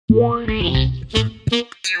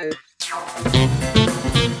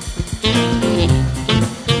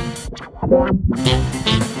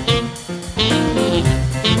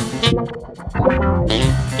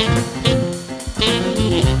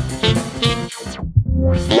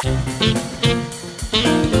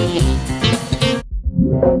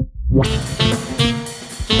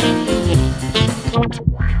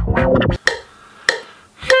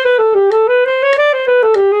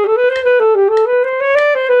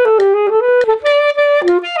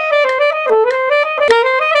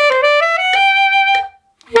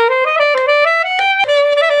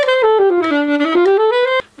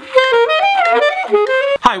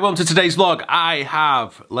Welcome to today's vlog. I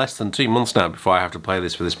have less than 2 months now before I have to play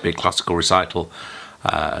this for this big classical recital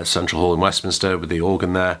at Central Hall in Westminster with the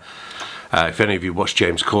organ there. If any of you watch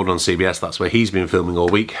James Corden on CBS, that's where he's been filming all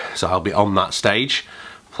week. So I'll be on that stage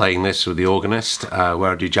playing this with the organist, where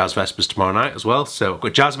I do Jazz Vespers tomorrow night as well. So I've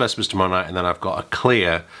got Jazz Vespers tomorrow night, and then I've got a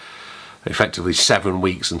clear, effectively 7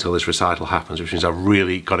 weeks until this recital happens, which means I've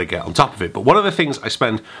really got to get on top of it. But one of the things I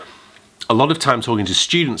spend a lot of time talking to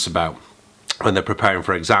students about when they're preparing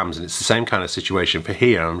for exams, and it's the same kind of situation for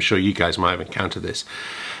here, I'm sure you guys might have encountered this,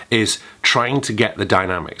 is trying to get the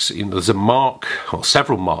dynamics. You know, there's a mark, or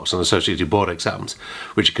several marks on associated board exams,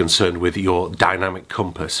 which are concerned with your dynamic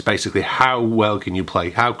compass. Basically, how well can you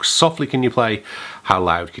play, how softly can you play, how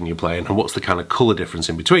loud can you play, and what's the kind of colour difference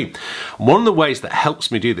in between. One of the ways that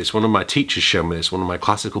helps me do this, one of my teachers showed me this, one of my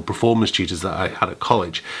classical performance tutors that I had at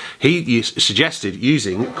college, he suggested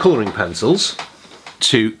using colouring pencils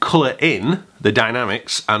to colour in the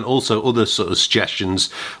dynamics and also other sort of suggestions,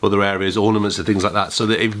 other areas, ornaments and things like that, so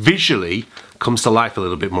that it visually comes to life a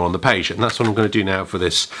little bit more on the page. And that's what I'm going to do now for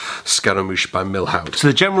this Scaramouche by Milhaud. So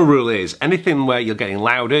the general rule is, anything where you're getting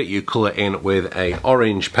louder, you colour in with a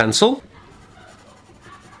orange pencil.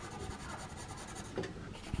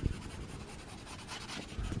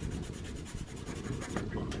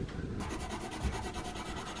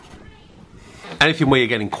 Anything where you're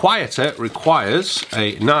getting quieter requires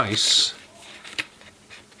a nice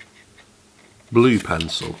blue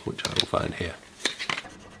pencil, which I will find here.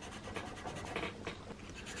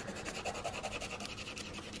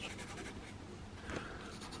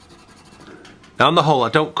 Now on the whole, I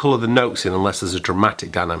don't colour the notes in unless there's a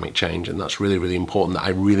dramatic dynamic change, and that's really, really important. That I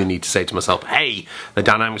really need to say to myself, hey, the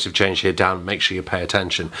dynamics have changed here, Dan, make sure you pay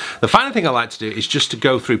attention. The final thing I like to do is just to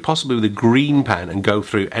go through, possibly with a green pen, and go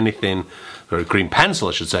through anything, or a green pencil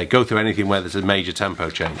I should say, go through anything where there's a major tempo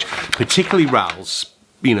change. Particularly Ral's,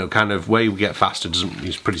 you know, kind of where we get faster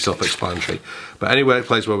is pretty self-explanatory. But anywhere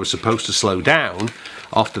place where we're supposed to slow down,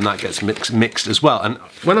 often that gets mixed as well. And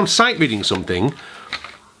when I'm sight reading something,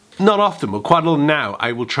 not often, but quite a lot now,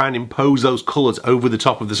 I will try and impose those colours over the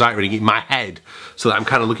top of the sight reading in my head, so that I'm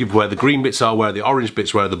kind of looking for where the green bits are, where the orange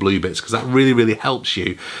bits, where the blue bits, because that really, really helps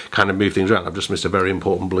you kind of move things around. I've just missed a very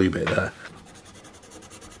important blue bit there.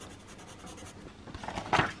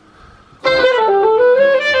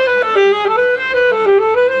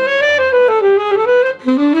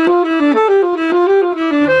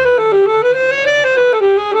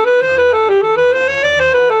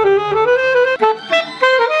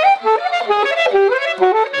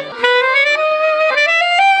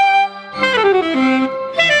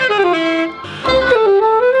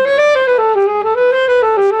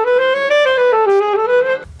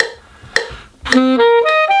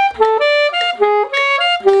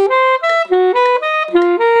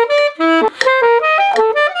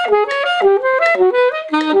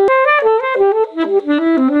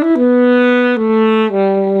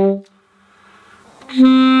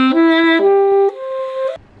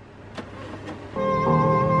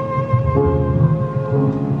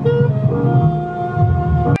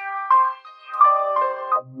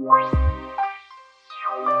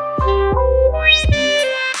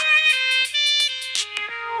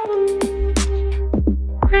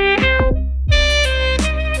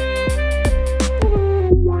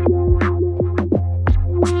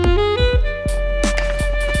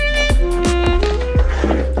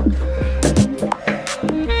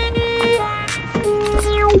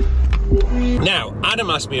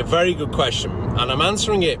 Asked me a very good question, and I'm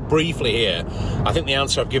answering it briefly here. I think the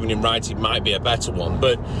answer I've given him right, it might be a better one,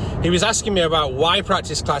 but he was asking me about why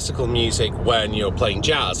practice classical music when you're playing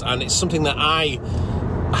jazz, and it's something that I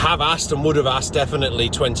have asked and would have asked definitely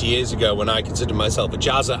 20 years ago when I considered myself a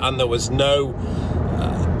jazzer, and there was no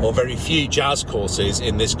or very few jazz courses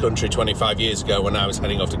in this country 25 years ago when I was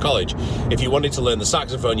heading off to college. If you wanted to learn the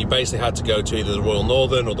saxophone, you basically had to go to either the Royal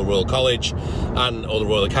Northern or the Royal College or the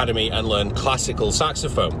Royal Academy and learn classical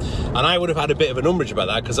saxophone. And I would have had a bit of an umbrage about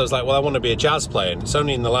that, because I was like, well, I want to be a jazz player. And it's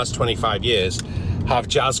only in the last 25 years have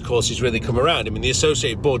jazz courses really come around. I mean, the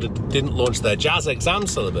Associated Board didn't launch their jazz exam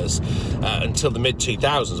syllabus until the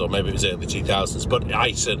mid-2000s, or maybe it was early 2000s, but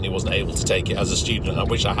I certainly wasn't able to take it as a student. I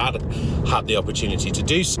wish I had had the opportunity to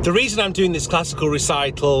do so. The reason I'm doing this classical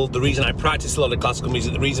recital, the reason I practice a lot of classical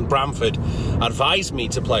music, the reason Branford advised me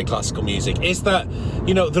to play classical music is that,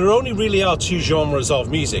 you know, there only really are two genres of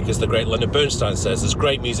music, as the great Leonard Bernstein says. There's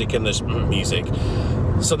great music and there's music.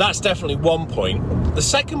 So that's definitely one point. The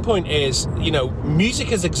second point is, you know, music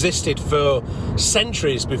has existed for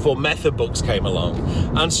centuries before method books came along.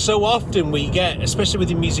 And so often we get, especially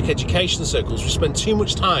within music education circles, we spend too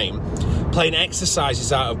much time playing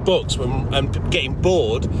exercises out of books and getting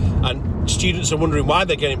bored, and students are wondering why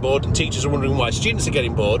they're getting bored, and teachers are wondering why students are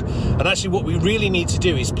getting bored. And actually what we really need to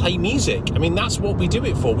do is play music. I mean, that's what we do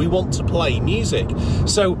it for. We want to play music.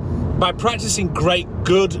 So by practicing great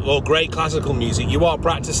classical music, you are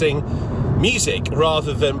practicing music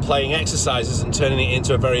rather than playing exercises and turning it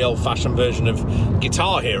into a very old-fashioned version of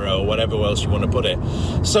Guitar Hero or whatever else you want to put it.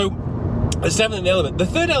 So that's definitely an element. The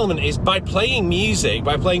third element is by playing music,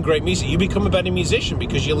 by playing great music, you become a better musician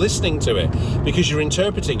because you're listening to it, because you're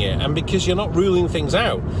interpreting it, and because you're not ruling things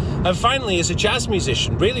out. And finally, as a jazz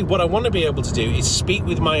musician, really what I want to be able to do is speak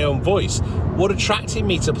with my own voice. What attracted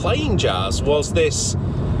me to playing jazz was this: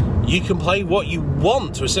 you can play what you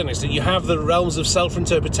want to a certain extent. You have the realms of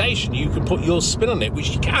self-interpretation. You can put your spin on it, which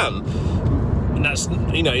you can. And that's,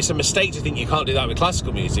 you know, it's a mistake to think you can't do that with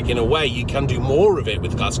classical music. In a way, you can do more of it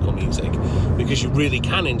with classical music because you really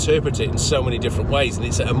can interpret it in so many different ways, and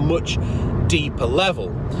it's at a much deeper level.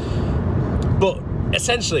 But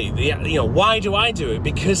essentially, you know, why do I do it?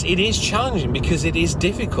 Because it is challenging, because it is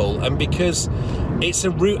difficult, and because it's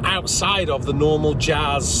a route outside of the normal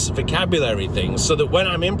jazz vocabulary things, so that when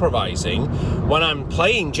I'm improvising, when I'm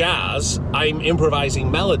playing jazz, I'm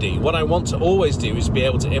improvising melody. What I want to always do is be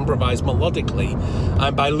able to improvise melodically,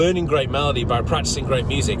 and by learning great melody, by practicing great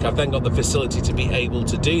music, I've then got the facility to be able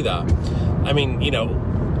to do that. I mean, you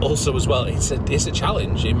know, also as well, it's a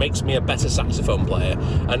challenge. It makes me a better saxophone player,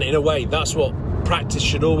 and in a way, that's what practice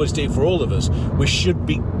should always do for all of us. We should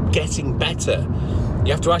be getting better.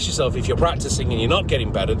 You have to ask yourself, if you're practicing and you're not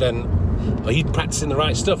getting better, then are you practicing the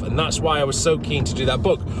right stuff? And that's why I was so keen to do that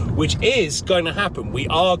book, which is going to happen. We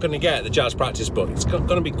are going to get the jazz practice book. It's going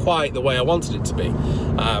to be quite the way I wanted it to be.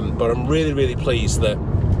 But I'm really, really pleased that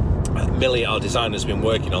Millie, our designer, has been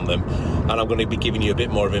working on them, and I'm going to be giving you a bit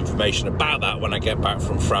more of information about that when I get back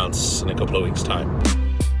from France in a couple of weeks' time.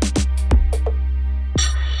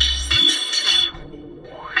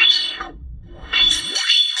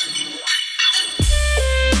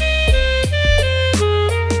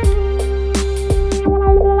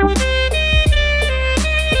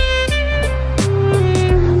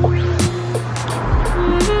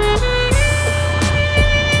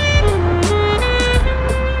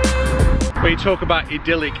 When you talk about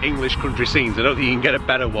idyllic English country scenes, I don't think you can get a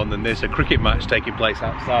better one than this. A cricket match taking place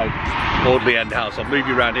outside Audley End House. I'll move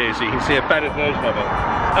you around here so you can see a better version of it.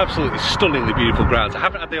 Absolutely stunningly beautiful grounds. I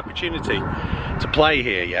haven't had the opportunity to play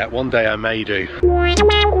here yet. One day I may do.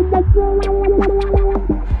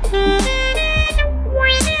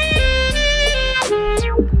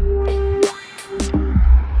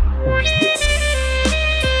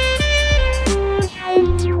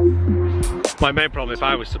 My main problem if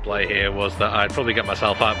I was to play here was that I'd probably get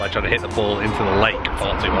myself out by trying to hit the ball into the lake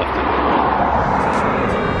far too often.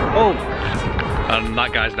 Oh! And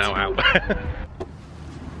that guy's now out. Try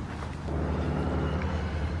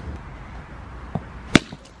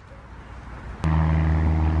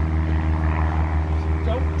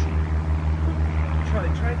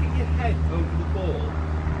and get your head over the ball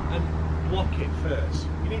and block it first.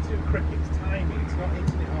 You need to do cricket, it's timing, it's not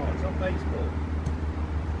hitting it hard, it's not baseball.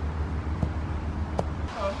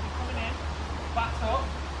 You're coming in, back up,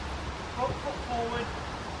 front foot forward,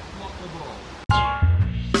 block the ball.